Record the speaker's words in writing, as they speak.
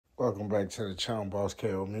Welcome back to the channel, Boss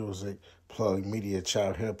KO Music, Plug Media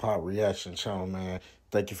Child Hip Hop Reaction Channel, man.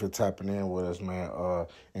 Thank you for tapping in with us, man.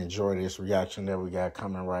 Enjoy this reaction that we got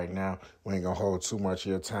coming right now. We ain't gonna hold too much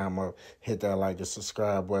of your time up. Hit that like and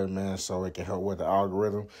subscribe button, man, so it can help with the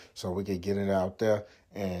algorithm, so we can get it out there,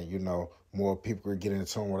 and you know, more people can get in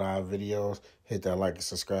tune with our videos. Hit that like and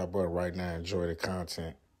subscribe button right now. Enjoy the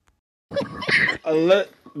content.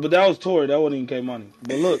 But that was Tory. That wasn't even K-Money.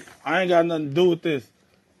 But look, I ain't got nothing to do with this.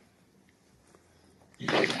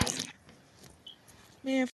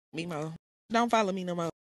 Man, Memo. Don't follow me no more.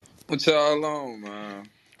 What y'all on, man?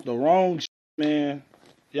 The wrong shit, man.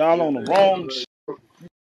 Y'all on the wrong shit.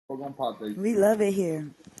 We love it here.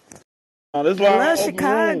 This is why I love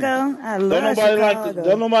Chicago. I love Chicago.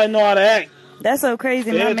 Don't nobody know how to act. That's so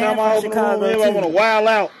crazy. My man from Chicago, everybody want to wild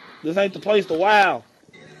out. This ain't the place to wild.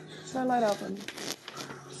 Turn light off on me.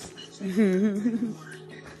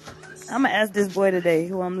 I'm going to ask this boy today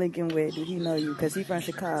who I'm linking with. Do he know you? Because he from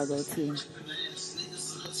Chicago, too.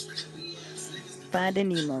 Finding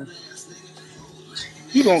Nemo.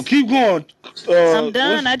 You gonna keep going. I'm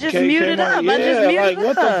done. I just muted up. Yeah, I just muted like, up.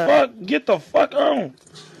 what the fuck? Get the fuck on.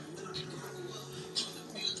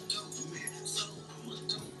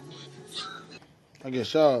 I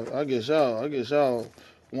guess y'all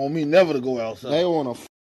want me never to go outside. They want to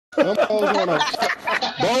them hoes want to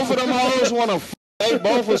both of them hoes want to they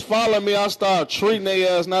both was following me. I started treating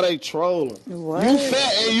their ass. Now they trolling. What? You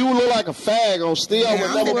fat and you look like a fag on still. I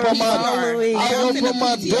would never put my dick nowhere. I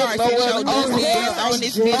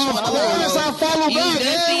follow back.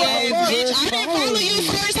 I didn't follow you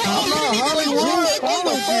first.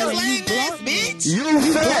 You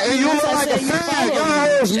fat and you look like a fag. Y'all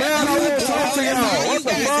hoes mad. I won't talk to y'all. What the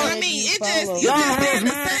fuck? I mean, it just, you just saying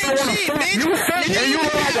the same shit, bitch. You fat and you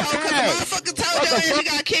look like a fag. Motherfucker told your ass you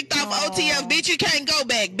got kicked off OTF, bitch. You can't go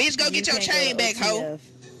back, bitch. Go get your chain back, ho.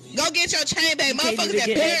 Go get your chain back. Motherfuckers that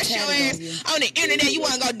perish your ass on the internet. You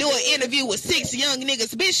want to go do an interview with 6 young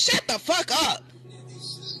niggas. Bitch, shut the fuck up.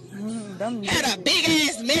 Had a big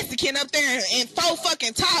ass Mexican up there and 4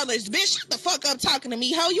 fucking toddlers. Bitch, shut the fuck up talking to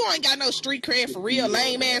me, ho. You ain't got no street cred for real,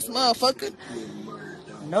 lame ass motherfucker.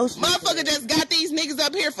 No motherfucker just got these niggas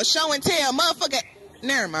up here for show and tell. Motherfucker,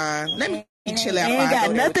 never mind. Let me chill out. Ain't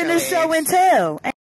got nothing to show and tell.